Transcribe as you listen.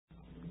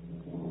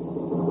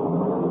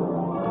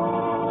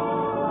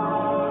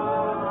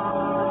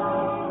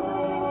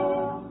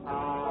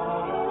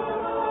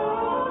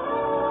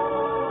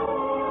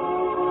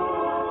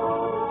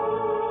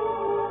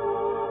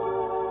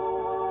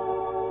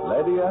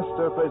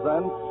Astor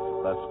presents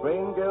the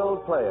Screen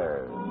Guild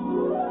Players.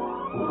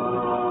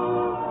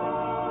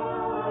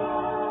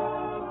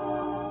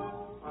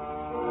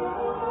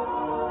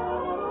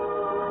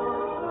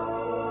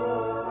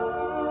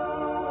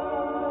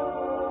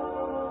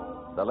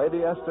 The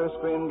Lady Esther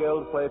Screen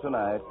Guild play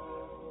tonight,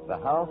 The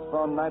House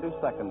on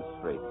 92nd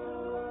Street.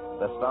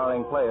 The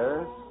starring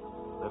players...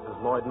 This is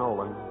Lloyd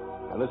Nolan.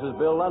 And this is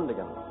Bill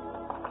Lundigan.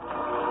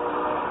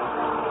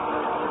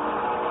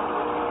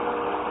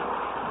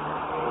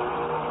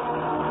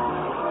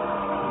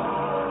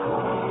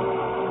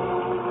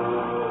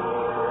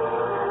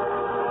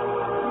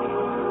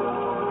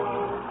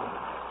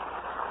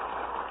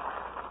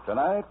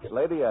 Tonight,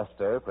 Lady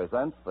Esther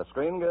presents the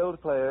Screen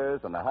Guild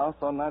Players in The House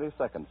on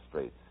 92nd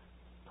Street.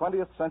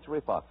 20th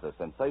Century Fox's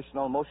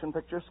sensational motion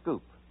picture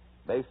Scoop,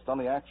 based on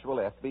the actual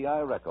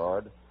FBI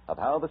record of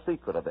how the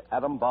secret of the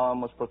atom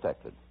bomb was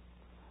protected.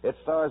 It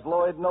stars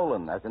Lloyd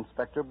Nolan as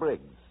Inspector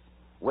Briggs,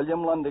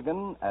 William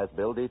Lundigan as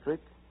Bill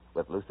Dietrich,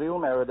 with Lucille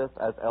Meredith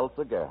as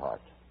Elsa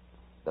Gerhardt.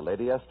 The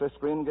Lady Esther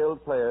Screen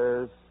Guild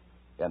Players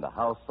in The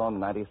House on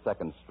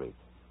 92nd Street.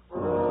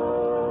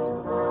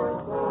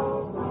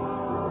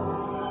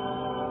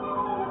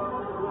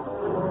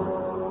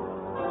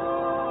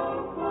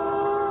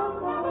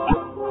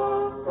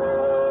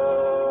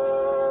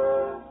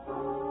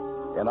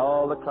 In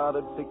all the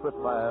crowded secret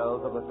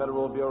files of the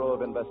Federal Bureau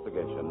of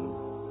Investigation,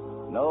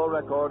 no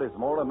record is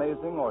more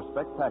amazing or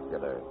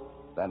spectacular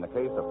than the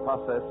case of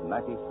Process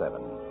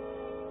 97.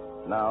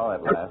 Now,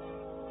 at last,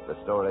 the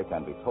story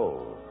can be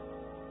told.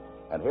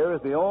 And here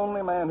is the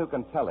only man who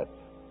can tell it,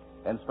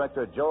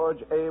 Inspector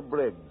George A.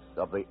 Briggs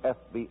of the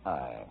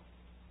FBI.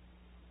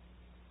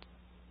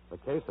 The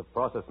case of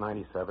Process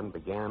 97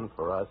 began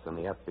for us in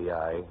the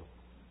FBI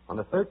on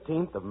the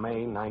 13th of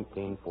May,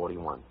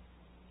 1941.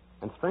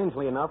 And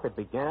strangely enough, it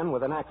began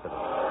with an accident.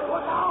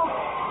 Look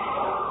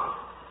out!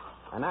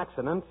 An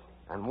accident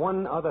and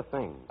one other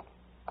thing.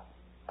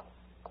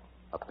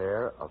 A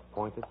pair of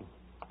pointed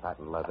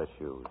patent leather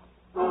shoes.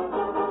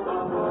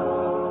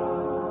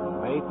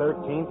 May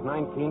 13th,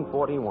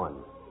 1941.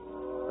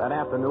 That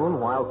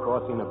afternoon, while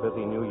crossing a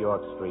busy New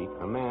York street,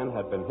 a man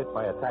had been hit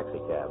by a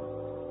taxicab.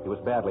 He was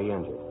badly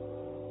injured.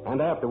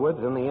 And afterwards,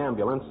 in the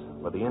ambulance,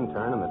 with the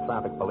intern and the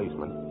traffic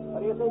policeman.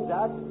 What do you think,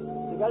 Doc?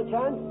 You got a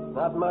chance?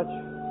 Not much.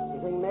 You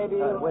think maybe...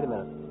 wait a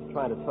minute. He's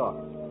trying to talk.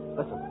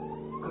 Listen.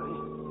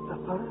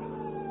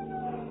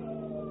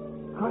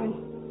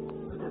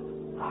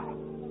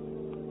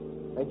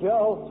 Hey,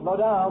 Joe, slow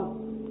down.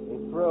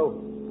 He's through.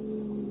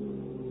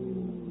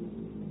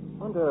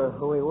 Wonder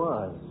who he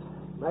was.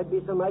 Might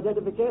be some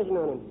identification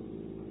on him.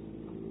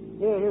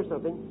 Here's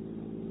something.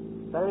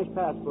 Spanish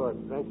passport,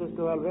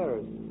 Francisco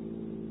Alvarez.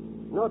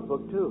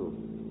 Notebook, too.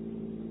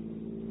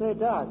 Say,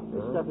 Doc,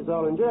 this stuff is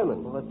all in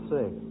German. Well, let's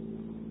see.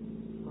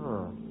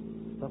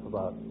 Stuff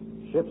about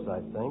ships, I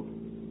think.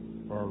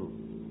 And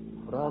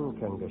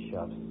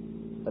Frankengeschaft.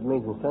 That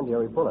means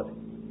incendiary bullet.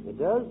 It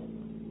does?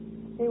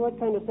 Hey, what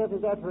kind of stuff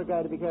is that for a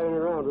guy to be carrying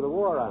around with a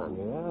war on?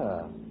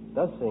 Yeah.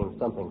 Does seem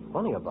something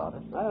funny about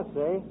it. I'll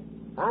say.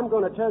 I'm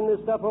going to turn this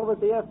stuff over to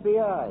the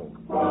FBI.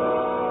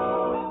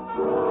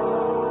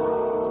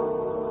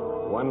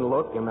 One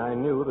look, and I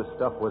knew the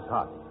stuff was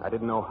hot. I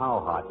didn't know how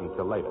hot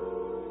until later.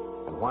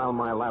 And while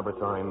my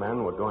laboratory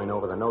men were going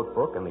over the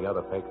notebook and the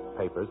other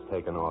papers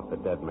taken off the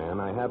dead man,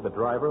 I had the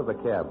driver of the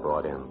cab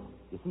brought in.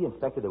 You see,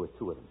 Inspector, there was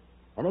two of them.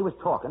 And they was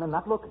talking and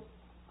not looking.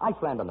 I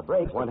slammed on the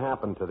brakes. What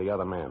happened to the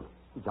other man?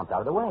 He jumped out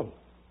of the way.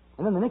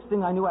 And then the next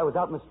thing I knew, I was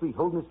out in the street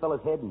holding this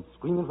fella's head and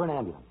screaming for an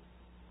ambulance.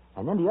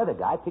 And then the other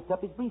guy picked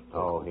up his briefcase.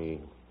 Oh, he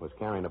was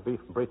carrying a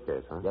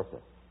briefcase, huh? Yes, sir.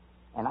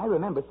 And I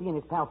remember seeing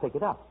his pal pick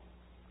it up.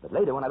 But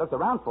later, when I looked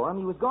around for him,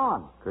 he was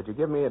gone. Could you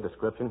give me a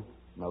description?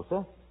 No,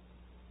 sir.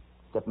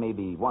 Except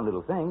maybe one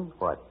little thing.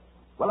 What?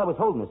 Well, I was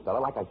holding this fella,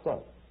 like I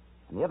said.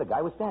 And the other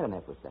guy was standing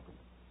there for a second.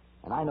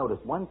 And I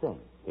noticed one thing.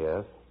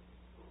 Yes?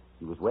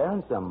 He was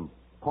wearing some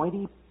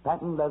pointy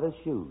patent leather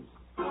shoes.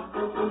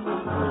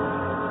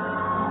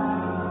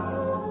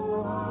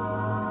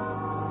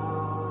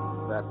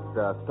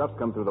 That stuff's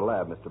come through the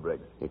lab, Mr.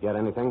 Briggs. You get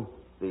anything?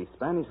 The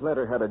Spanish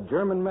letter had a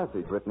German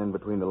message written in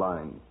between the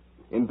lines.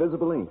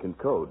 Invisible ink and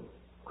code.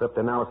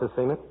 Cryptanalysis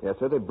seen it? Yes,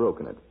 sir, they've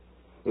broken it.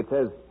 It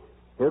says,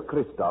 Herr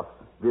Christoph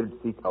wird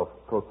sich auf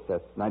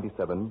Prozess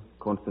 97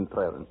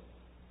 konzentrieren.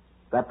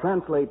 That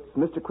translates,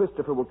 Mr.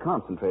 Christopher will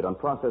concentrate on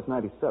Process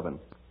 97.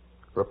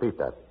 Repeat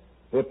that.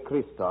 Herr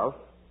Christoph,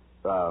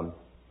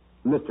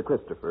 Mr.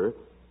 Christopher,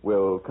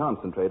 will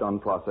concentrate on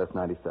Process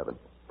 97.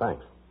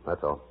 Thanks.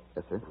 That's all.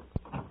 Yes, sir.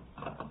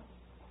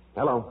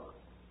 Hello.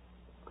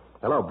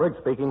 Hello, Briggs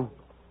speaking.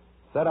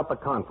 Set up a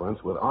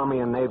conference with Army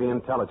and Navy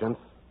intelligence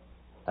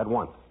at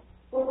once.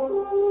 Mr.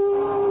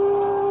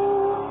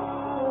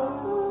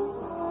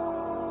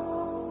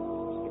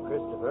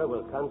 Christopher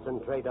will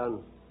concentrate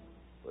on...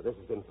 Well, this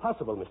is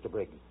impossible, Mr.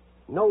 Briggs.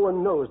 No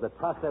one knows that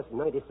Process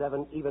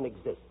 97 even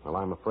exists. Well,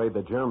 I'm afraid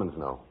the Germans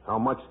know. How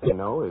much they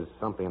know is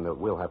something that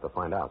we'll have to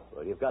find out.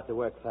 Well, you've got to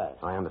work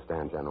fast. I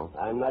understand, General.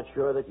 I'm not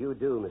sure that you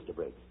do, Mr.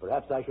 Briggs.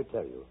 Perhaps I should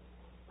tell you.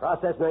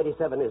 Process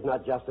 97 is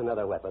not just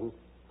another weapon,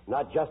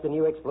 not just a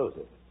new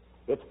explosive.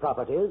 Its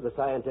properties, the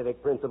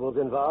scientific principles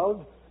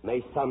involved,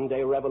 may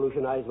someday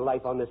revolutionize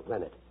life on this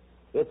planet.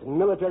 Its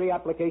military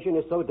application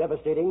is so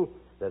devastating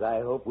that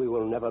I hope we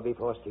will never be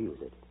forced to use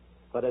it.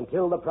 But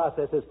until the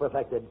process is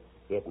perfected,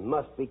 it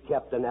must be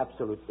kept an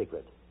absolute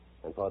secret.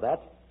 And for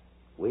that,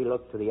 we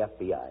look to the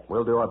FBI.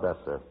 We'll do our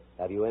best, sir.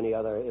 Have you any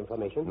other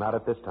information? Not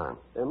at this time.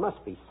 There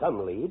must be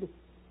some lead.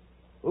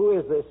 Who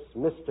is this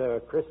Mr.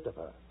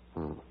 Christopher?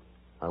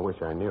 I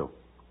wish I knew.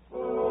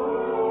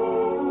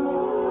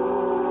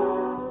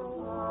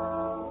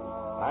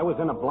 I was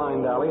in a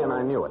blind alley, and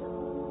I knew it.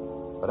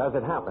 But as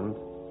it happened,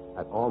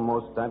 at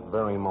almost that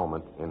very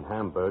moment in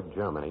Hamburg,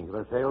 Germany...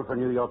 We'll sail for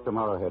New York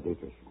tomorrow, Herr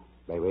Dietrich,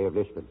 by way of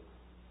Lisbon.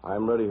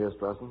 I'm ready, Herr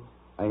Strassen.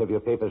 I have your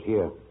papers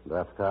here.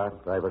 Draft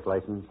card, driver's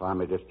license,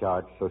 army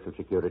discharge, Social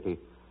Security.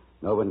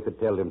 No one could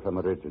tell them from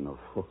originals.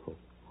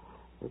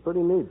 They're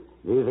pretty neat.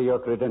 These are your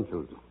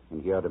credentials,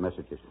 and here are the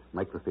messages.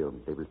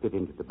 Microfilm. They will fit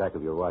into the back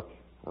of your watch.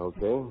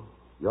 Okay.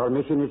 Your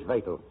mission is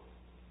vital.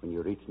 When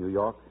you reach New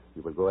York,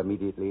 you will go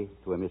immediately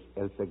to a Miss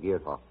Elsa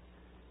Geerhoff.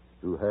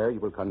 Through her, you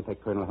will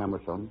contact Colonel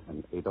Hammerson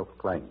and Adolf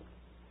Klein.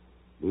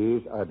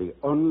 These are the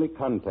only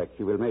contacts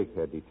you will make,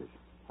 Herr Dietrich.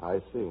 I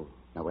see.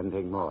 Now, one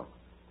thing more.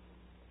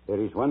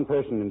 There is one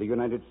person in the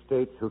United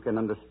States who can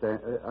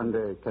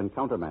can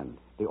countermand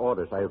the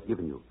orders I have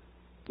given you.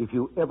 If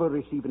you ever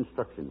receive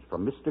instructions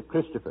from Mr.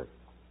 Christopher,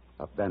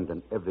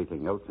 abandon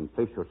everything else and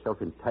place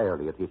yourself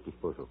entirely at his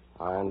disposal.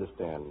 I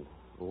understand.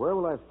 Where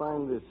will I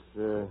find this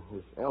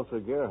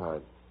Elsa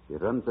Gerhardt? He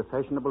runs a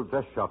fashionable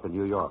dress shop in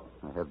New York.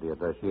 I have the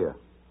address here.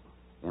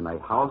 In a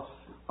house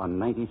on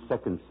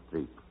 92nd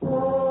Street.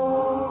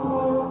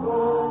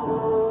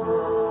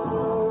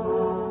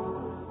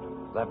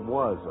 That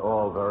was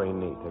all very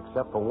neat,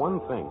 except for one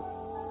thing.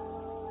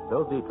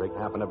 Bill Dietrich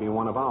happened to be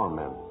one of our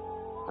men.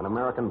 An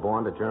American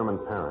born to German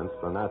parents,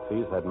 the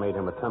Nazis had made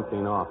him a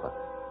tempting offer.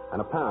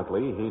 And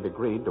apparently he'd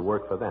agreed to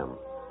work for them.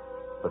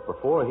 But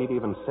before he'd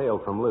even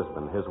sailed from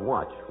Lisbon, his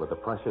watch with the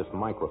precious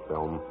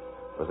microfilm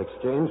was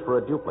exchanged for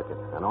a duplicate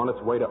and on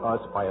its way to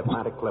us by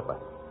Atlantic Clipper.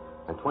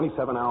 And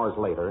 27 hours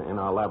later, in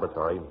our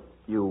laboratory...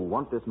 You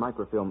want this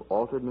microfilm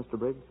altered, Mr.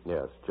 Briggs?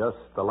 Yes, just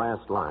the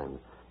last line.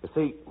 You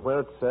see,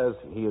 where it says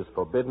he is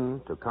forbidden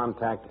to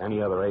contact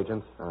any other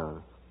agents?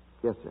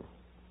 Yes, sir.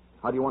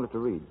 How do you want it to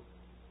read?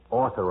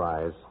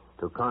 Authorize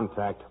to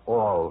contact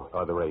all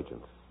other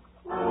agents.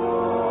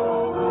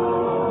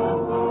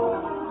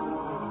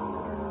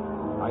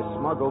 I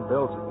smuggled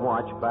Bill's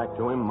watch back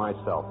to him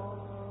myself,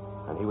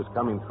 and he was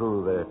coming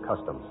through the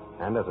customs.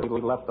 And as he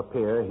left the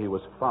pier, he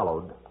was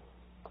followed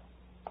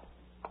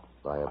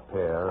by a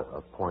pair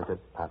of pointed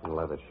patent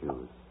leather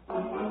shoes.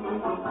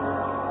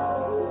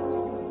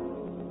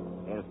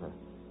 Elsa,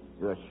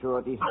 you're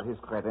sure these are his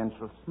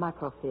credentials?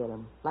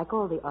 Microfilm, like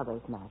all the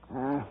others, Max.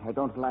 I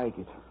don't like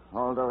it.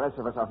 All the rest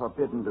of us are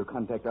forbidden to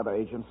contact other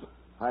agents.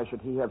 Why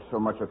should he have so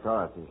much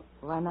authority?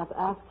 Why not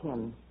ask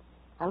him?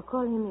 I'll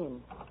call him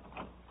in.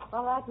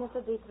 All right,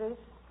 Mr. Dietrich.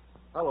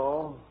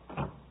 Hello.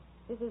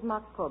 This is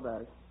Max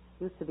Koberg.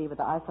 Used to be with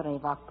the Eiferne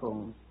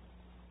Wachtung.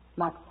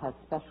 Max has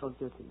special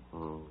duty.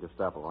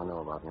 Gestapo, I know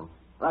about him.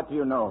 What do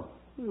you know?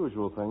 The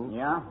usual things.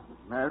 Yeah?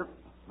 Well,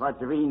 what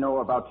do we know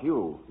about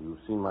you? You've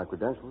seen my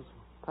credentials.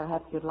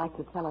 Perhaps you'd like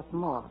to tell us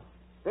more.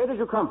 Where did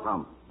you come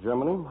from?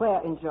 Germany?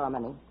 Where in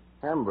Germany?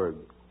 Hamburg,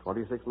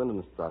 26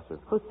 Lindenstrasse.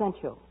 Who sent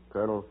you?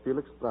 Colonel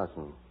Felix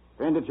Strassen.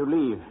 When did you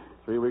leave?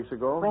 3 weeks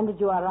ago? When did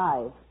you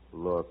arrive?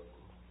 Look,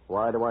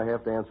 why do I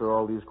have to answer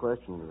all these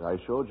questions? I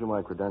showed you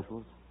my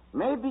credentials.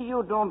 Maybe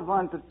you don't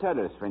want to tell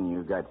us when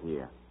you got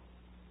here.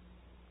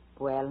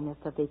 Well,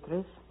 Mr.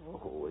 Dietrich?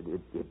 Oh,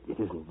 it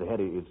isn't that.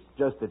 It's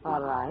just that...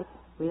 All right.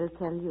 We'll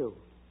tell you.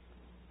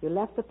 You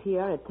left the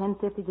pier at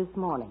 10:50 this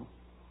morning.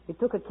 You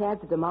took a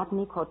cab to the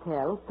Martinique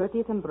Hotel,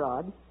 30th and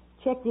Broad,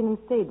 checked in and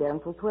stayed there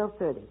until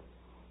 12:30.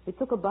 You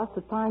took a bus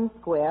to Times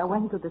Square,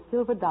 went to the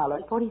Silver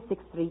Dollar,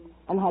 46th Street,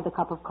 and had a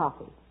cup of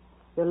coffee.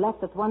 You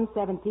left at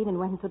 1:17 and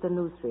went into the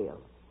newsreel.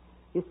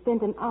 You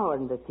spent an hour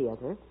in the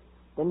theater.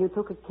 Then you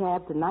took a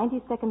cab to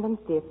 92nd and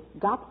 5th,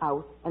 got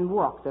out, and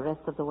walked the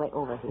rest of the way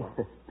over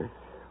here.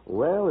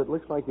 Well, it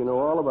looks like you know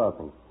all about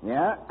me.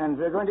 Yeah, and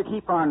we're going to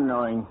keep on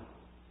knowing.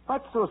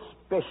 What's so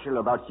special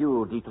about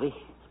you, Dietrich?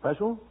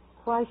 Special?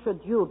 Why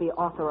should you be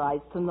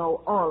authorized to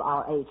know all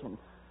our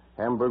agents?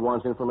 Hamburg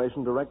wants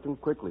information direct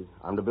and quickly.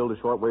 I'm to build a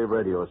shortwave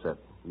radio set.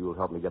 You'll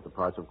help me get the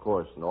parts, of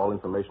course, and all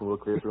information will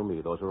clear through me.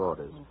 Those are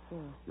orders.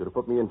 You're to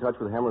put me in touch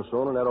with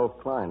Hammerson and Adolf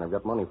Klein. I've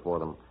got money for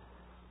them.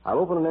 I'll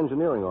open an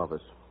engineering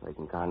office. They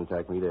can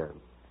contact me there.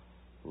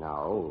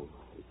 Now,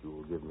 if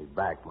you'll give me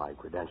back my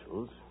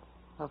credentials...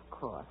 Of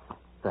course.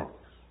 Thanks.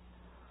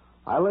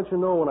 I'll let you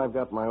know when I've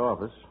got my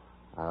office.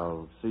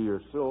 I'll see you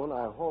soon,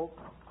 I hope.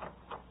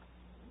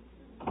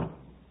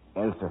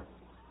 Elsa,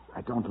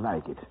 I don't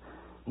like it.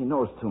 He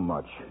knows too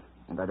much,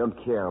 and I don't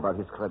care about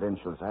his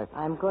credentials.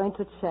 I'm going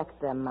to check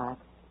them,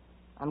 Max.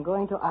 I'm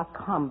going to ask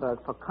Hamburg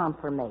for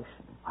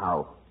confirmation.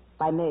 How?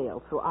 By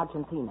mail, through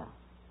Argentina.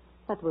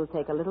 That will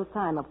take a little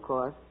time, of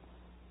course.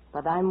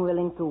 But I'm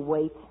willing to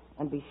wait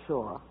and be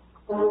sure.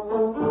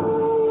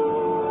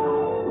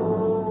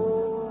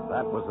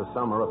 That was the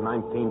summer of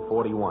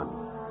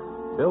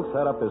 1941. Bill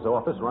set up his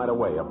office right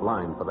away, a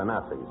blind for the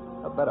Nazis,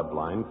 a better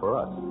blind for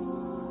us.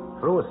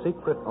 Through a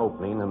secret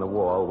opening in the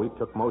wall, we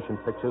took motion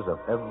pictures of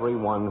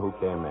everyone who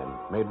came in,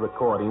 made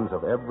recordings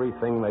of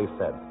everything they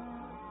said.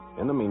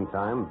 In the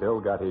meantime, Bill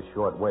got his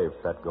shortwave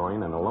set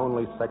going in a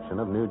lonely section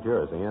of New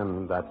Jersey,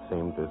 and that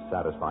seemed to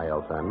satisfy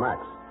Elsa and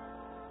Max.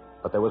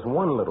 But there was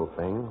one little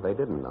thing they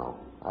didn't know.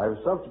 I've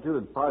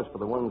substituted parts for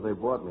the ones they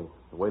brought me.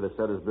 The way the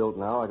set is built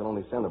now, I can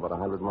only send about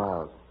 100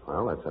 miles.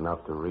 Well, that's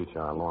enough to reach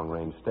our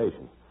long-range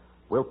station.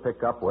 We'll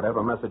pick up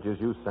whatever messages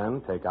you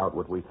send, take out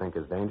what we think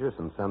is dangerous,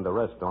 and send the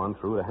rest on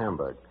through to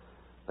Hamburg.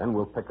 Then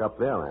we'll pick up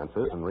their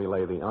answers and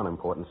relay the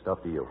unimportant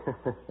stuff to you.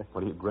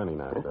 What are you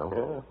grinning at,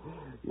 Bill?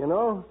 You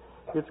know,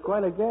 it's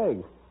quite a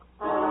gag.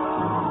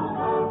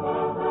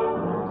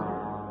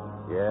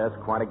 Yes,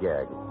 quite a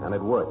gag. And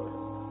it worked.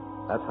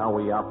 That's how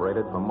we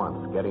operated for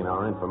months, getting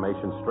our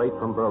information straight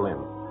from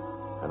Berlin.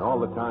 And all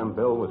the time,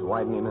 Bill was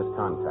widening his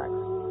contacts.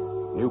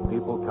 New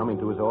people coming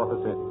to his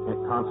office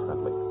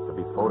constantly to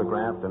be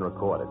photographed and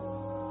recorded.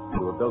 We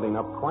were building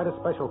up quite a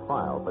special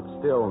file, but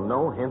still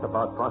no hint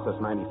about Process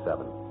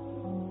 97.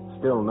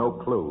 Still no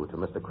clue to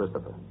Mr.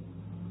 Christopher.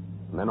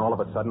 And then all of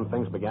a sudden,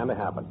 things began to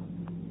happen.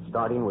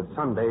 Starting with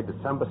Sunday,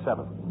 December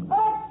 7th.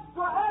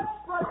 Extra,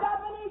 extra,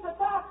 Japanese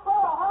attack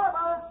Pearl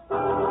Harbor.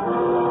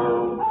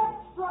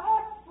 Extra,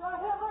 extra,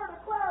 Hitler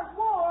declares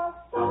war.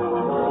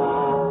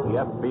 The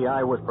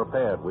FBI was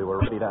prepared. We were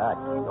ready to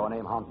act. Your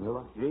name, Hans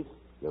Mueller? Yes.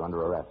 You're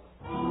under arrest.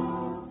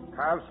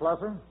 Karl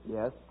Schlosser?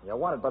 Yes. You're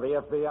wanted by the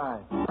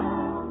FBI.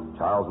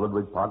 Charles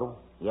Ludwig Poggle?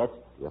 Yes?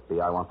 The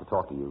FBI wants to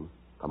talk to you.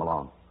 Come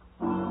along.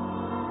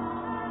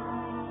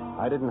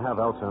 I didn't have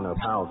Elsa and her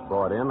pals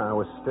brought in. I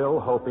was still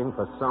hoping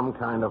for some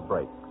kind of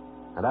break.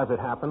 And as it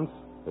happens,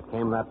 it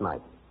came that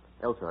night.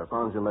 Elsa, I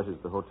found your message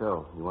at the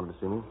hotel. You wanted to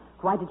see me?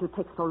 Why did you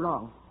take so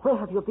long? Where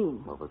have you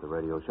been? Over at the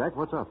Radio Shack.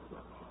 What's up?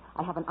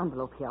 I have an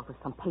envelope here with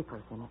some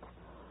papers in it.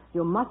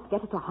 You must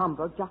get it to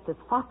Hamburg just as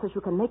fast as you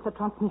can make the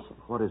transmission.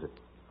 What is it?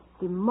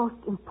 The most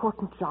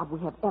important job we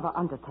have ever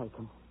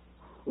undertaken.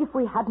 If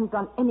we hadn't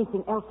done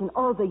anything else in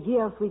all the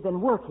years we've been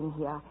working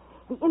here,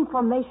 the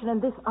information in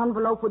this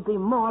envelope would be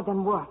more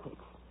than worth it.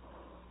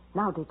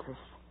 Now, Dietrich,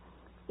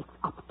 it's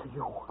up to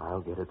you.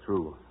 I'll get it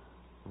through.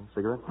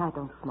 Cigarette? I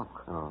don't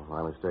smoke. Oh,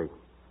 my mistake.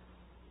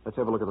 Let's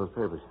have a look at those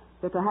papers.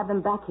 You're to have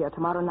them back here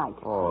tomorrow night.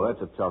 Oh,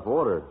 that's a tough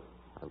order.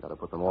 I've got to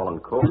put them all in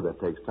code. That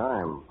takes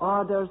time.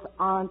 Orders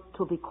aren't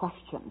to be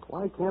questioned.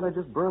 Why can't I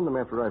just burn them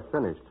after I've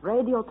finished?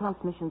 Radio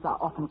transmissions are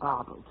often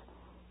garbled.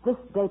 This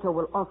data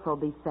will also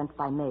be sent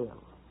by mail.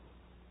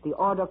 The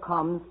order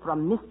comes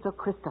from Mr.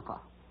 Christopher.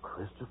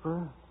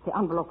 Christopher? The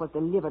envelope was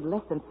delivered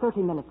less than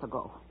 30 minutes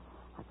ago.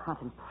 I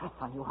can't impress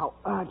on you how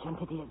urgent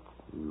it is.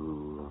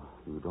 You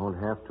don't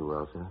have to,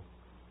 Elsa.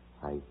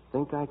 I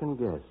think I can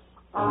guess.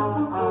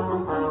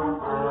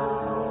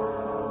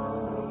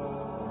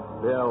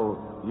 Bill,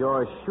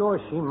 you're sure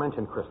she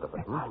mentioned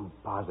Christopher? I'm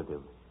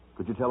positive.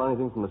 Could you tell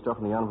anything from the stuff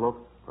in the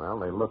envelope? Well,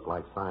 they look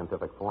like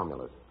scientific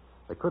formulas.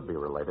 They could be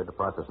related to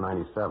Process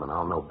 97.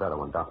 I'll know better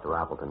when Dr.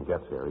 Appleton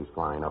gets here. He's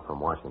flying up from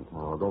Washington.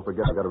 Oh, don't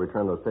forget I got to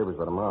return those papers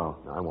by tomorrow.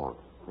 I won't.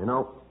 You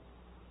know,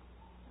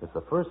 it's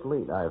the first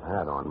lead I've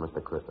had on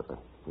Mr. Christopher.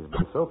 He's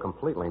been so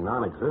completely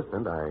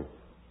non-existent, I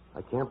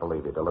can't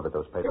believe he delivered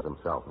those papers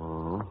himself.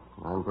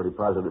 Mm-hmm. I'm pretty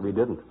positive he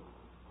didn't.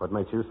 What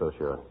makes you so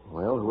sure?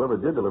 Well, whoever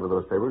did deliver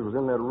those papers was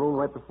in that room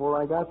right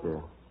before I got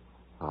there.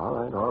 All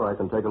right,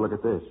 then take a look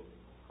at this.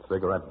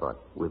 Cigarette butt.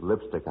 With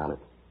lipstick on it.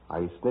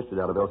 I snitched it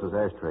out of Elsa's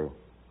ashtray.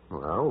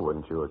 Well,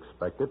 wouldn't you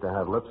expect it to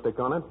have lipstick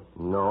on it?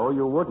 No,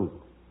 you wouldn't.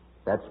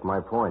 That's my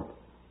point.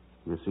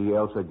 You see,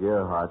 Elsa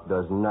Gerhardt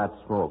does not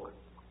smoke.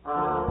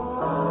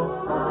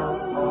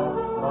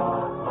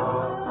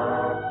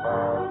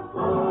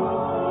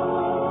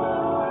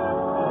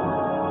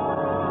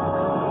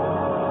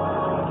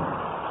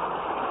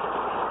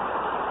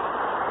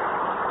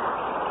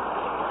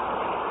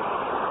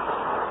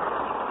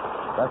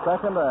 The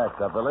second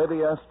act of the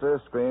Lady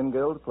Esther Screen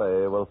Guild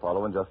play will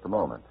follow in just a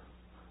moment.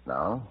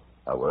 Now,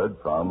 a word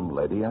from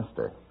Lady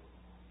Esther.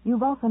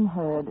 You've often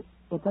heard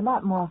it's a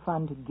lot more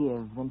fun to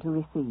give than to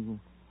receive.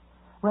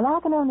 Well, I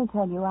can only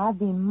tell you I've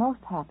been most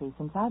happy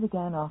since I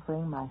began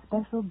offering my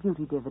special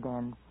beauty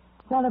dividend,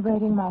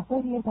 celebrating my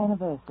 30th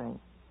anniversary.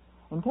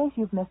 In case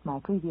you've missed my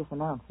previous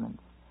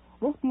announcements,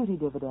 this beauty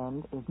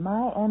dividend is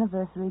my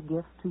anniversary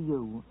gift to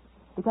you,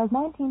 because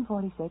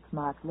 1946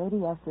 marks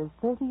Lady Esther's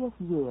 30th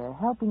year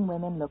helping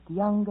women look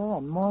younger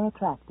and more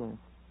attractive.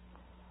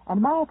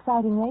 And my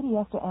exciting Lady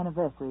Esther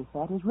anniversary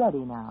set is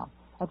ready now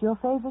at your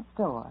favorite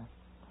store.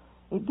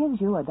 It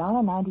gives you a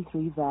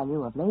 $1.93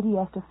 value of Lady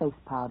Esther face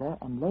powder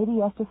and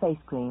Lady Esther face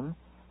cream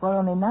for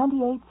only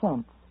 98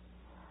 cents.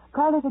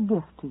 Call it a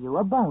gift to you,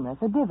 a bonus,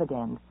 a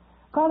dividend.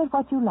 Call it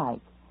what you like.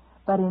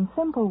 But in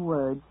simple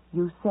words,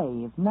 you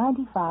save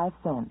 95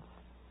 cents.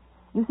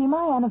 You see,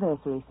 my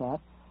anniversary set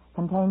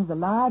contains the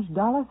large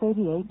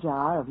 $1.38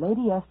 jar of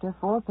Lady Esther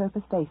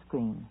four-purpose face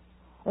cream.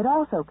 It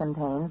also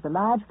contains the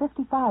large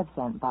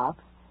 55-cent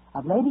box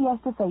of Lady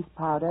Esther face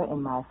powder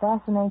in my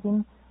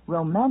fascinating,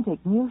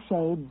 romantic new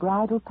shade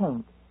Bridal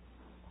Pink.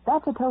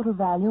 That's a total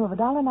value of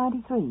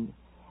 $1.93.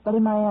 But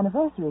in my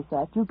anniversary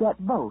set, you get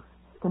both,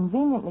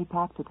 conveniently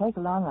packed to take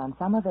along on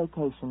summer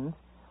vacations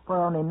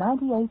for only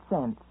 98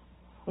 cents.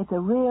 It's a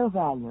real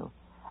value,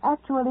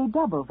 actually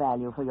double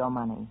value for your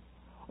money.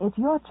 It's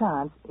your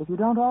chance, if you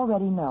don't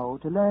already know,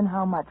 to learn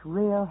how much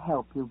real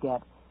help you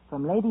get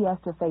from Lady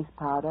Esther face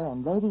powder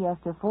and Lady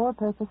Esther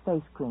four-purpose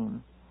face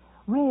cream.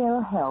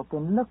 Real help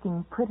in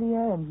looking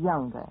prettier and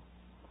younger.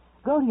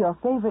 Go to your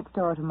favorite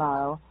store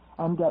tomorrow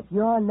and get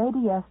your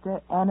Lady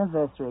Esther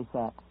anniversary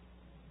set.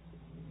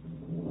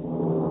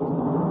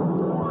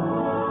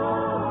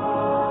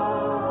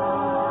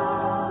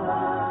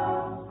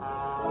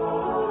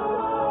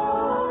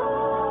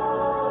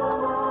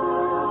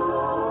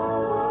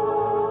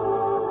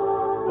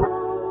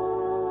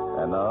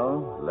 And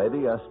now,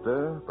 Lady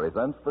Esther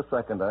presents the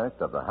second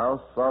act of The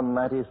House on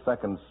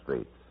 92nd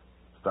Street,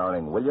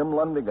 starring William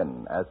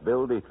Lundigan as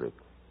Bill Dietrich,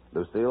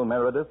 Lucille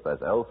Meredith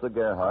as Elsa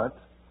Gerhardt,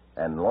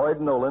 and Lloyd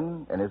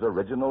Nolan in his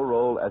original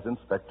role as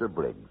Inspector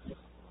Briggs.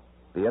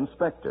 The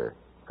Inspector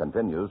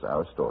continues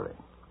our story.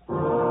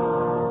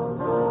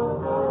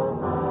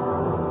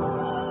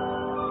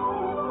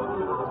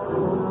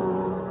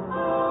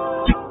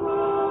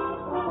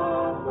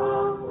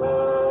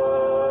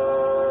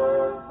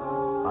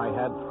 I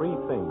had three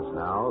things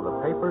now. The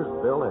papers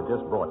Bill had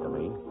just brought to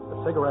me,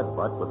 the cigarette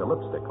butt with the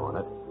lipstick on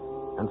it,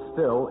 and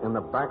still, in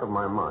the back of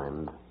my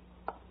mind,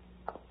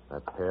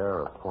 that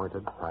pair of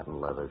pointed patent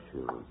leather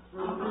shoes.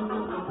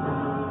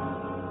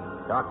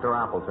 Dr.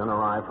 Appleton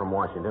arrived from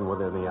Washington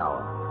within the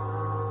hour.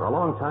 For a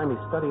long time, he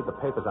studied the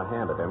papers I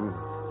handed him,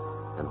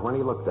 and when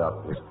he looked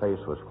up, his face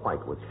was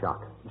white with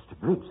shock. Mr.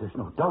 Briggs, there's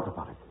no doubt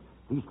about it.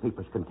 These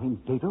papers contain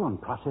data on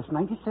Process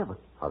 97.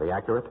 Are they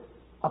accurate?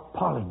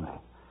 Appallingly.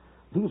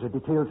 These are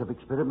details of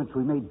experiments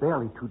we made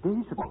barely 2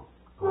 days ago.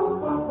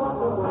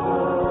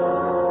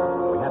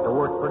 We had to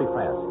work pretty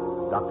fast.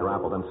 Dr.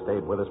 Appleton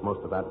stayed with us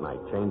most of that night,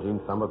 changing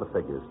some of the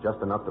figures, just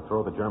enough to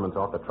throw the Germans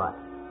off the track.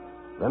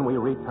 Then we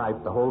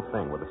retyped the whole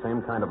thing with the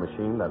same kind of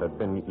machine that had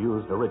been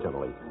used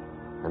originally.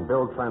 And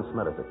Bill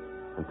transmitted it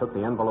and took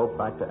the envelope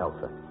back to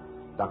Elsa.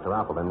 Dr.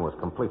 Appleton was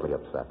completely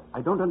upset.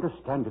 I don't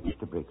understand it,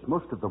 Mr. Briggs.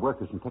 Most of the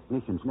workers and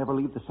technicians never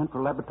leave the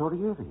central laboratory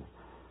area.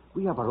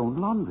 We have our own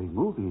laundry,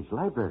 movies,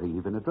 library,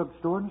 even a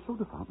drugstore and a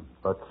soda fountain.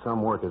 But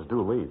some workers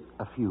do leave.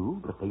 A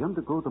few, but they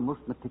undergo the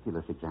most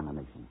meticulous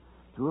examination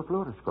through a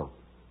fluoroscope.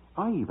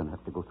 I even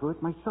have to go through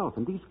it myself,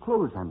 and these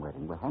clothes I'm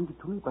wearing were handed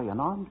to me by an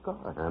armed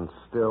guard. And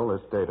still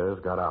this data has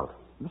got out.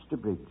 Mr.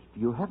 Briggs,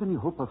 do you have any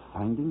hope of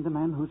finding the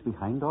man who's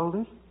behind all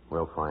this?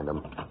 We'll find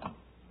him.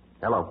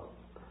 Hello.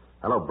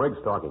 Hello,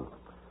 Briggs talking.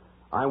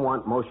 I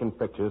want motion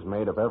pictures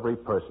made of every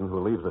person who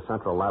leaves the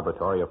central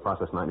laboratory of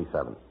Process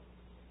 97.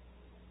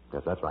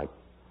 Yes, that's right.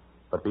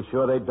 But be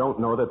sure they don't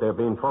know that they're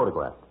being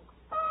photographed.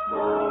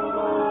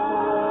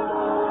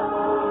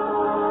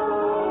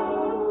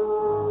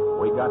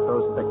 We got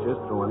those pictures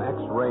through an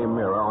X-ray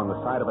mirror on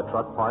the side of a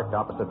truck parked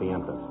opposite the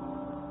entrance.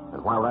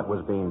 And while that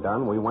was being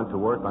done, we went to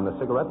work on the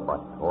cigarette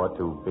butt, or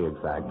to be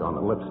exact, on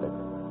the lipstick.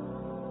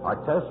 Our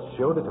tests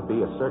showed it to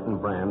be a certain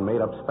brand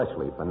made up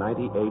specially for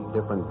 98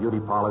 different beauty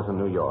parlors in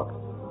New York.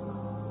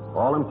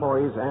 All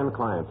employees and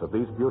clients of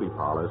these beauty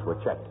parlors were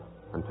checked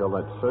until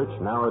that search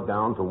narrowed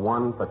down to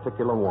one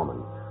particular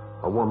woman,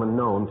 a woman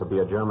known to be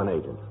a German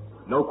agent.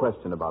 No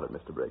question about it,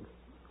 Mr. Briggs.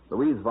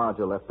 Louise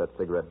Varga left that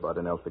cigarette butt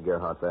in Elsa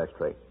Gerhardt's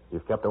ashtray.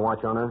 You've kept a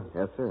watch on her?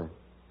 Yes, sir.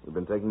 We've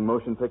been taking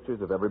motion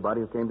pictures of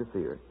everybody who came to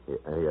see her.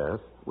 Yes?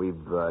 We've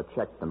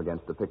checked them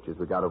against the pictures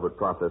we got over at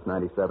Process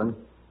 97.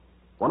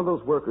 One of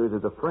those workers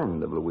is a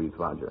friend of Louise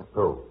Varga.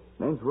 Who?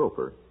 Name's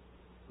Roper.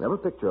 We have a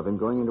picture of him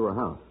going into her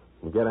house.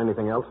 You get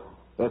anything else?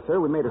 Yes, sir.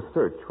 We made a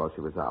search while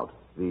she was out.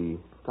 The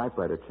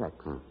typewriter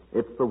checked.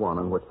 It's the one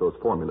on which those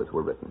formulas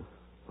were written.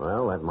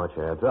 Well, that much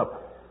adds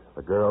up.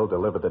 The girl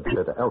delivered the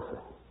data to Elsa.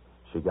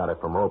 She got it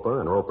from Roper,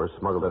 and Roper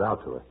smuggled it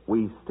out to her.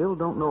 We still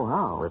don't know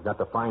how. We've got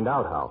to find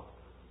out how.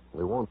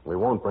 We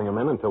won't bring him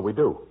in until we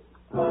do.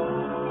 You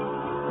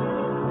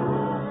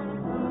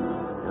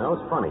know,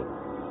 it's funny.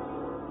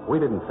 We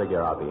didn't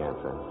figure out the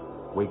answer.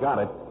 We got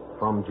it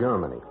from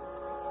Germany.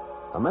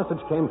 A message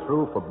came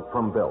through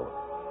from Bill.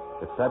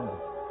 It said,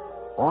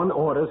 on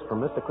orders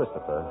from Mr.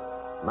 Christopher,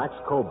 Max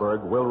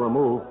Koberg will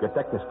remove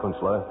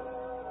Gedächtniskünstler.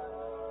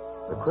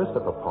 The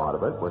Christopher part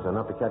of it was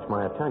enough to catch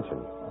my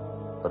attention.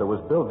 But it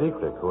was Bill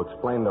Dietrich who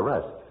explained the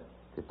rest.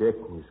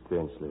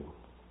 Gedächtniskünstler.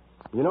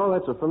 You know,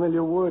 that's a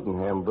familiar word in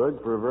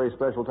Hamburg for a very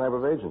special type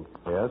of agent.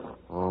 Yes?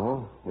 Uh-huh.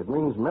 It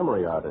means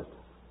memory artist.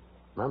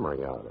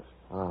 Memory artist.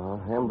 Uh-huh.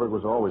 Hamburg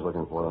was always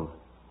looking for them.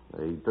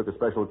 They took a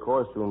special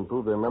course to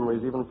improve their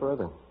memories even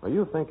further. Well,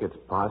 you think it's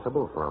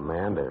possible for a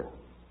man to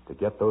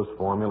get those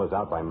formulas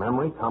out by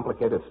memory?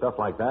 Complicated stuff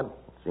like that?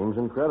 Seems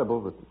incredible,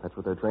 but that's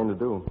what they're trained to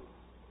do.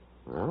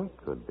 Well, it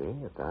could be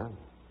at that.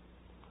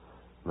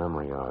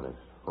 Memory artist.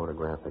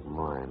 Photographic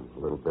mind. A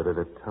little bit at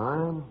a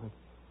time.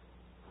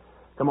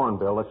 Come on,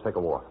 Bill. Let's take a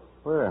walk.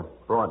 Where?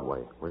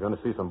 Broadway. We're going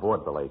to see some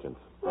vaudeville agents.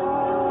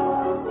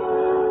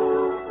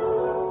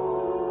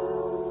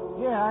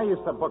 Yeah, I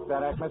used to book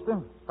that act,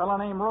 mister. Fella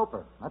named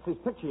Roper. That's his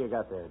picture you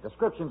got there.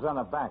 Description's on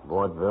the back.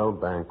 Vaudeville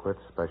banquets,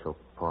 special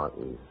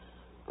parties.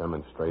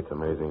 Demonstrates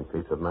amazing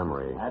feats of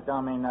memory. That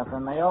don't mean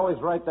nothing. They always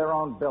write their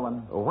own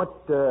billing.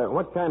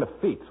 What kind of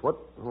feats? What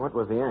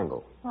was the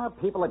angle?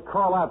 People that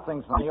call out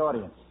things from the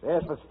audience.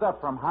 Ask for stuff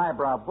from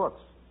highbrow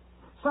books.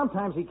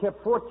 Sometimes he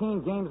kept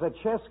 14 games of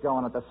chess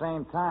going at the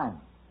same time.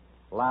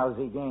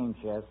 Lousy game,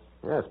 chess.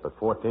 Yes, but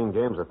 14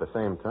 games at the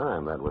same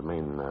time. That would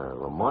mean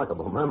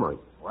remarkable memory.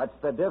 What's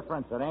the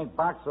difference? It ain't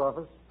box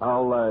office.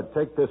 I'll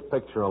take this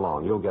picture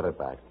along. You'll get it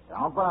back.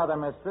 Don't bother,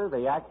 mister.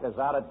 The act is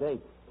out of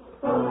date.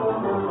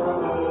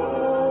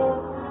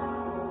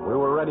 We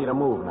were ready to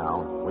move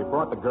now. We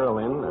brought the girl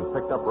in and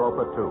picked up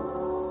Roper,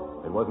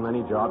 too. It wasn't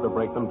any job to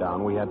break them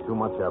down. We had too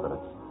much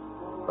evidence.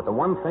 But the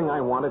one thing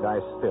I wanted,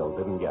 I still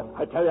didn't get.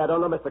 I tell you, I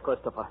don't know Mr.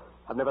 Christopher.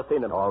 I've never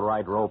seen him. All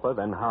right, Roper.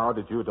 Then how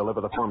did you deliver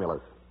the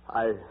formulas?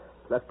 I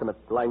left him at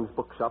Lang's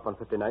bookshop on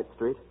 59th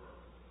Street.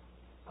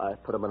 I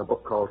put him in a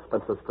book called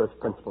Spencer's First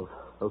Principles.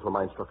 Those were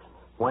my instructions.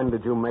 When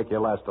did you make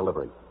your last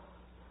delivery?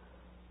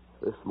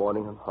 This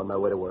morning on my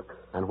way to work.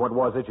 And what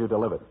was it you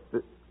delivered?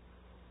 The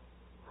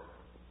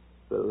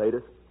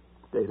latest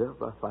data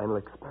of our final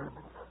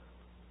experiments.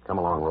 Come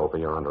along, Roper.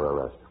 You're under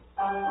arrest.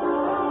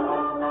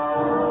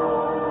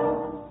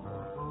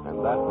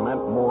 And that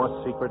meant more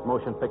secret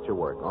motion picture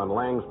work on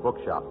Lang's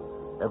bookshop.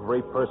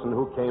 Every person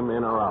who came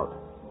in or out.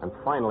 And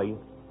finally,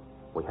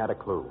 we had a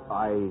clue.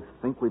 I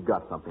think we've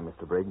got something,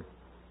 Mr. Briggs.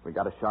 We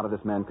got a shot of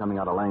this man coming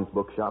out of Lang's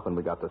bookshop, and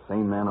we got the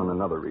same man on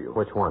another reel.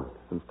 Which one?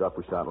 Some stuff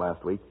we shot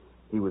last week.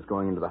 He was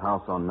going into the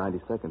house on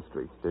 92nd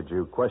Street. Did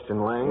you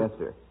question Lang? Yes,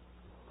 sir.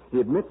 He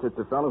admits it's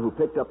the fellow who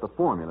picked up the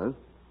formulas,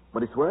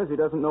 but he swears he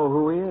doesn't know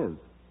who he is.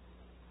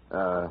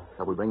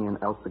 Shall we bring in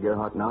Elsa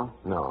Gerhardt now?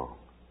 No,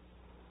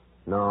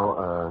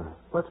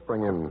 let's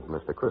bring in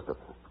Mr.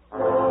 Christopher.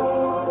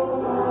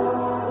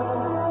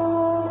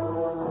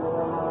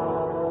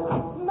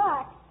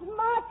 Max!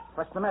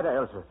 What's the matter,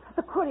 Elsa?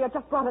 The courier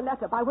just brought a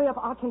letter by way of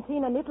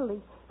Argentina and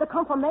Italy. The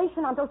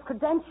confirmation on those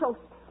credentials.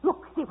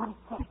 Look, see what it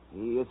says.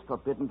 He is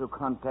forbidden to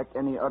contact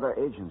any other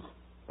agents.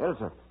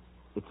 Elsa,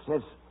 it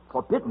says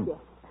forbidden. Yes,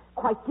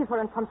 quite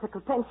different from the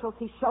credentials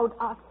he showed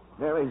us.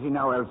 Where is he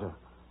now, Elsa?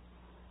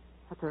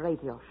 At the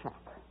radio shack.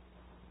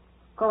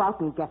 Go out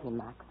and get him,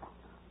 Max.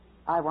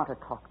 I want to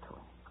talk to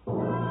him.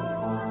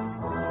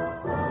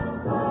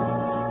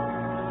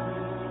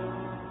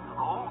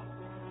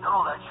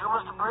 Hello, that's you,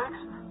 Mr.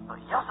 Briggs?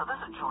 Yes, sir, this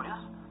is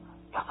Julius.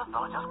 Yes, the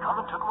fella just come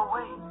and took him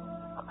away.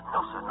 No,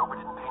 sir,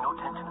 nobody didn't pay no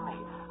attention to me.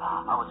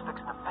 I was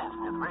fixing the fence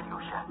near the radio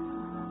shack.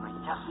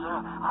 Yes,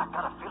 sir, I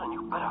got a feeling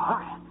you better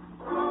hurry.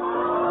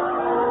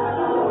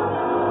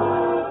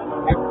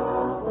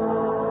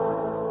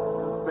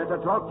 Better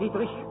talk,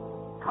 Dietrich.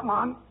 Come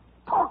on,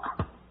 talk.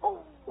 Oh,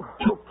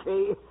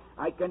 okay.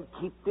 I can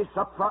keep this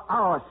up for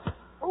hours.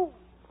 Oh,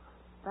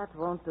 that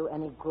won't do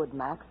any good,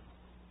 Max.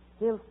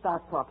 He'll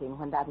start talking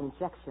when that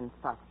injection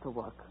starts to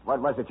work. What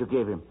was it you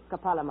gave him?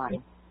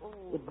 Scopolamine.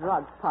 It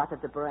drugs part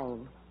of the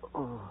brain.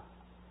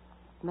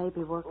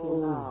 Maybe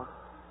working now.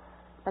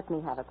 Let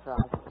me have a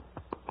try.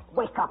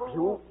 Wake up,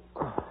 you.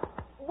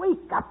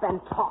 Wake up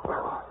and talk.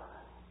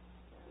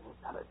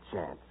 Not a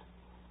chance.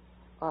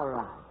 All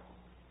right.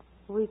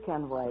 We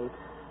can wait.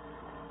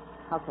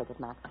 I'll take it,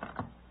 Max.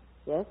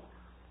 Yes?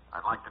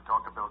 I'd like to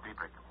talk to Bill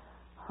Dietrich.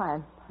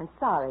 I'm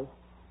sorry.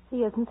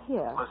 He isn't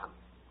here. Listen,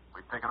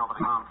 we've taken over the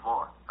ground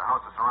floor. The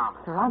house is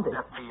surrounded. Surrounded?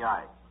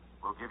 FBI.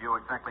 We'll give you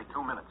exactly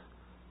 2 minutes.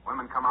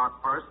 Women come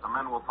out first. The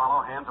men will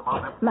follow, hands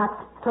above them. Max,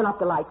 turn off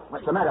the lights.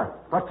 What's the matter?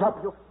 What's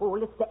up? You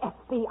fool. It's the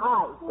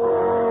FBI.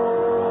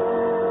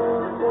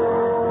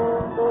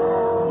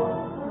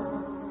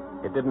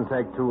 It didn't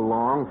take too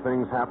long.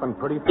 Things happened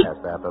pretty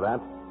fast after that.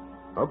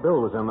 Well,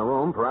 Bill was in the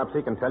room. Perhaps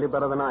he can tell you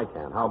better than I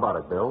can. How about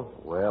it, Bill?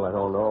 Well, I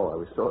don't know. I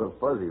was sort of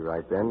fuzzy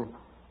right then.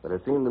 But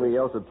it seemed to me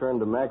Elsa turned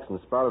to Max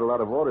and spouted a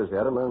lot of orders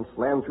at him and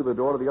slammed through the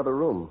door to the other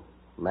room.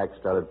 Max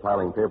started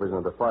piling papers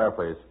into the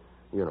fireplace.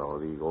 You know,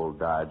 the old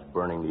Dodge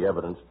burning the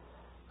evidence.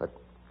 But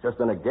just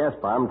then a gas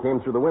bomb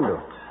came through the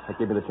window. That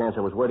gave me the chance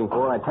I was waiting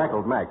for, and I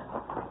tackled Max.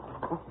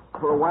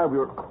 For a while, we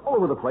were all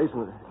over the place,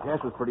 and the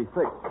gas was pretty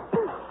thick.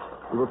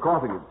 We were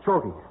coughing and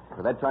choking.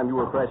 By that time, you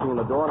were crashing in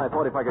the door, and I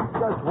thought if I could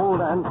just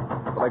hold on,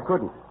 but I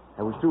couldn't.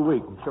 I was too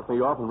weak. He shook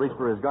me off and reached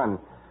for his gun.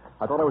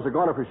 I thought I was a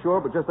goner for sure,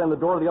 but just then the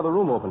door to the other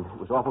room opened. It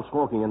was awful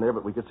smoky in there,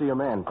 but we could see a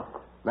man.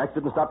 Max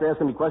didn't stop to ask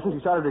any questions.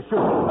 He started to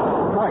shoot.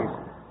 Twice.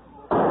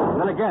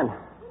 And then again.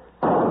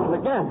 And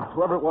again.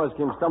 Whoever it was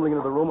came stumbling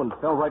into the room and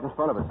fell right in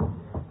front of us.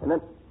 And then,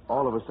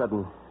 all of a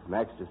sudden,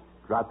 Max just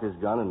dropped his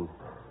gun and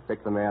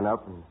picked the man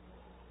up and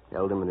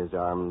held him in his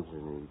arms,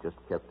 and he just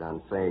kept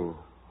on saying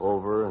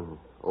over and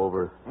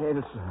over,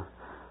 Elsa.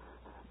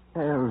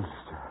 Elsa.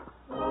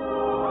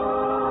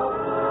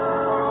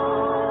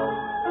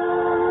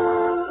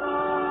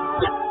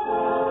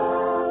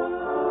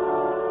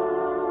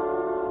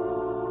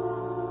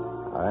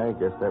 I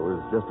guess that was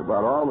just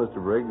about all,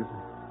 Mr. Briggs.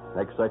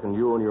 Next second,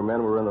 you and your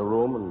men were in the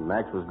room, and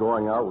Max was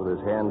going out with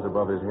his hands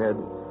above his head.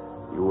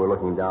 You were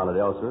looking down at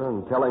Elsa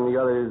and telling the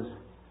others...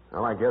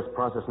 Well, I guess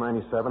Process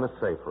 97 is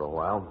safe for a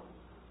while.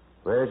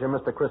 There's your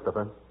Mr.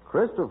 Christopher.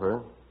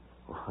 Christopher?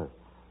 Why,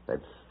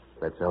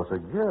 that's Elsa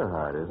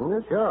Gerhardt, isn't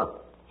it? Sure.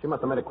 She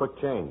must have made a quick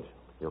change.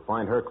 You'll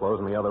find her clothes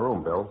in the other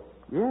room, Bill.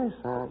 Yes,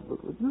 but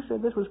you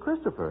said this was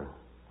Christopher.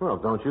 Well,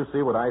 don't you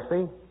see what I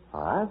see?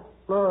 What?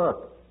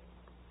 Look.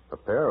 A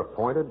pair of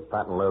pointed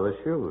patent leather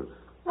shoes.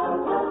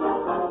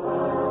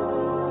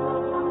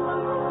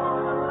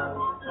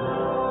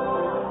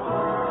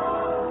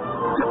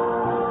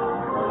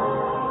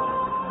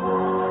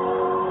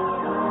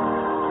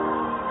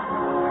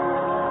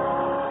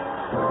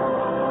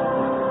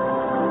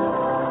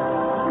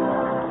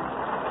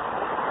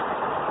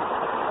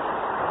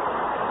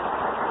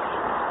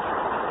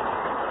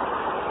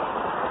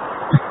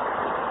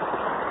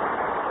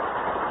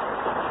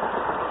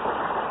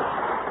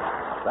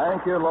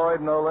 Thank you,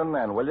 Lloyd Nolan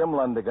and William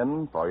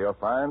Lundigan, for your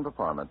fine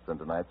performance in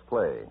tonight's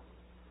play.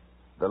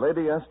 The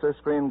Lady Esther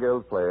Screen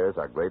Guild players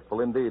are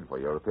grateful indeed for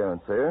your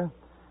appearance here,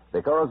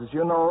 because, as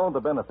you know, the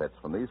benefits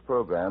from these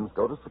programs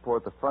go to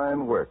support the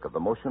fine work of the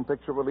Motion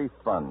Picture Relief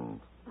Fund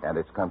and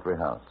its country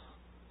house.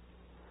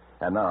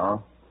 And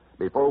now,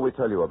 before we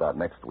tell you about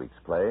next week's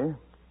play,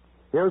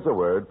 here's a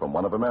word from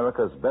one of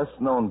America's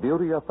best-known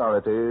beauty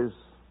authorities,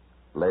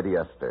 Lady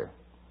Esther.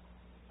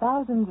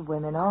 Thousands of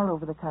women all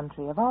over the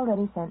country have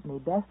already sent me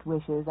best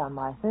wishes on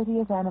my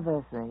 30th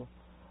anniversary,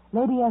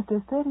 Lady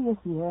Esther's 30th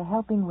year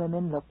helping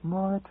women look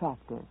more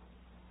attractive.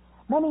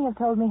 Many have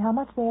told me how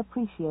much they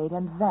appreciate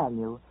and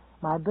value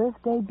my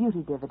birthday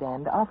beauty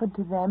dividend offered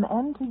to them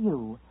and to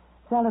you,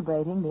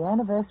 celebrating the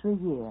anniversary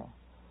year.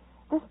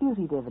 This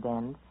beauty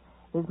dividend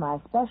is my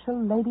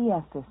special Lady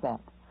Esther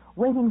set,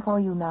 waiting for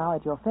you now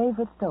at your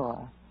favorite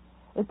store.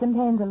 It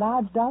contains a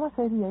large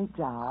 $1.38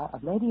 jar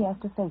of Lady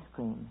Esther face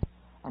cream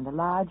and a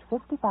large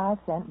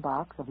 55-cent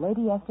box of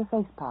Lady Esther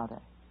face powder.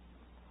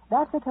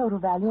 That's a total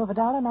value of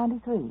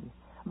 $1.93.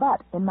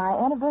 But in my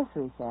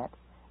anniversary set,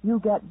 you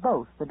get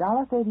both the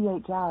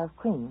 $1.38 jar of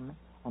cream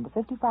and a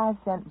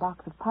 55-cent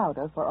box of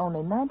powder for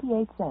only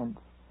 98 cents.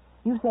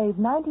 You save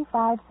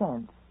 95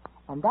 cents,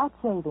 and that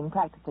saving,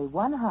 practically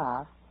one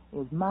half,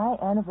 is my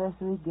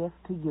anniversary gift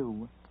to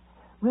you.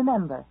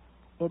 Remember,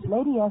 it's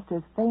Lady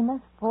Esther's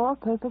famous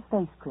four-purpose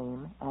face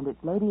cream, and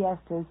it's Lady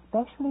Esther's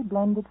specially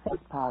blended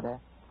face powder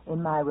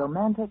in my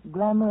romantic,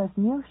 glamorous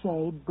new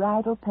shade,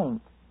 Bridal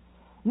Pink.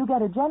 You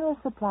get a generous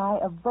supply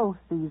of both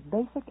these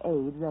basic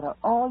aids that are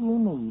all you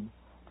need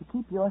to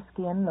keep your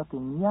skin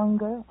looking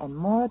younger and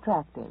more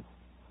attractive.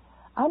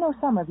 I know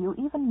some of you,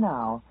 even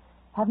now,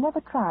 have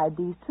never tried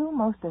these two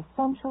most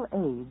essential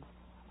aids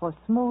for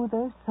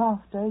smoother,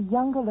 softer,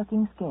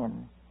 younger-looking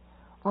skin.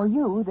 For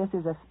you, this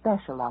is a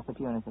special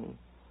opportunity.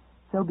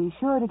 So be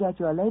sure to get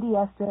your Lady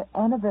Esther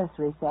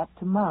anniversary set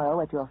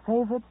tomorrow at your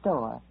favorite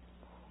store.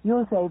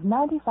 You'll save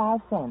 95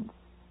 cents,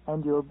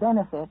 and you'll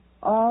benefit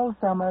all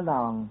summer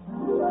long.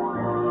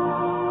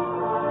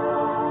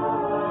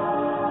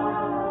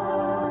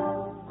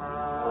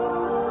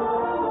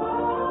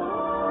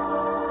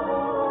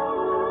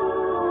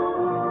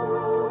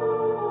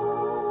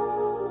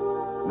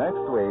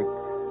 Next week,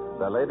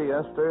 the Lady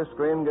Esther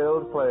Screen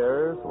Guild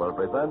players will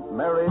present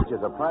Marriage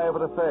is a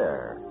Private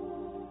Affair.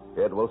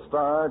 It will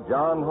star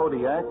John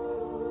Hodiak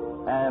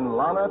and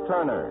Lana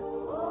Turner.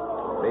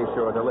 Be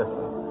sure to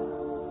listen.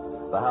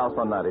 The House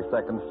on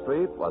 92nd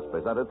Street was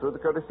presented through the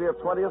courtesy of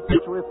 20th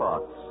Century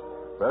Fox,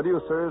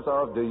 producers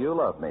of Do You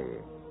Love Me?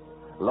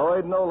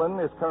 Lloyd Nolan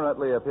is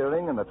currently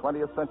appearing in the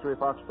 20th Century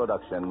Fox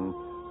production,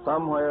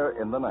 Somewhere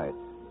in the Night.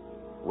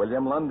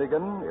 William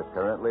Lundigan is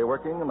currently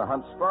working in the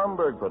Hunt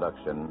Stromberg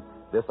production,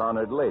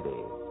 Dishonored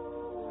Lady.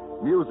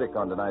 Music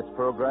on tonight's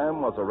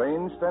program was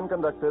arranged and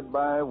conducted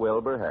by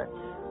Wilbur Heck.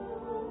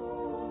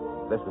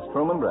 This is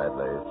Truman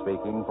Bradley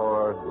speaking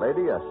for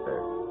Lady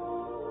Esther.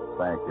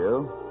 Thank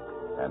you.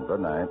 And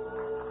good night.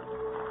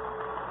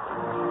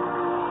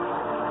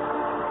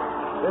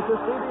 This is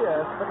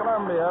CBS, the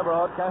Columbia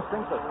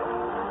Broadcasting System.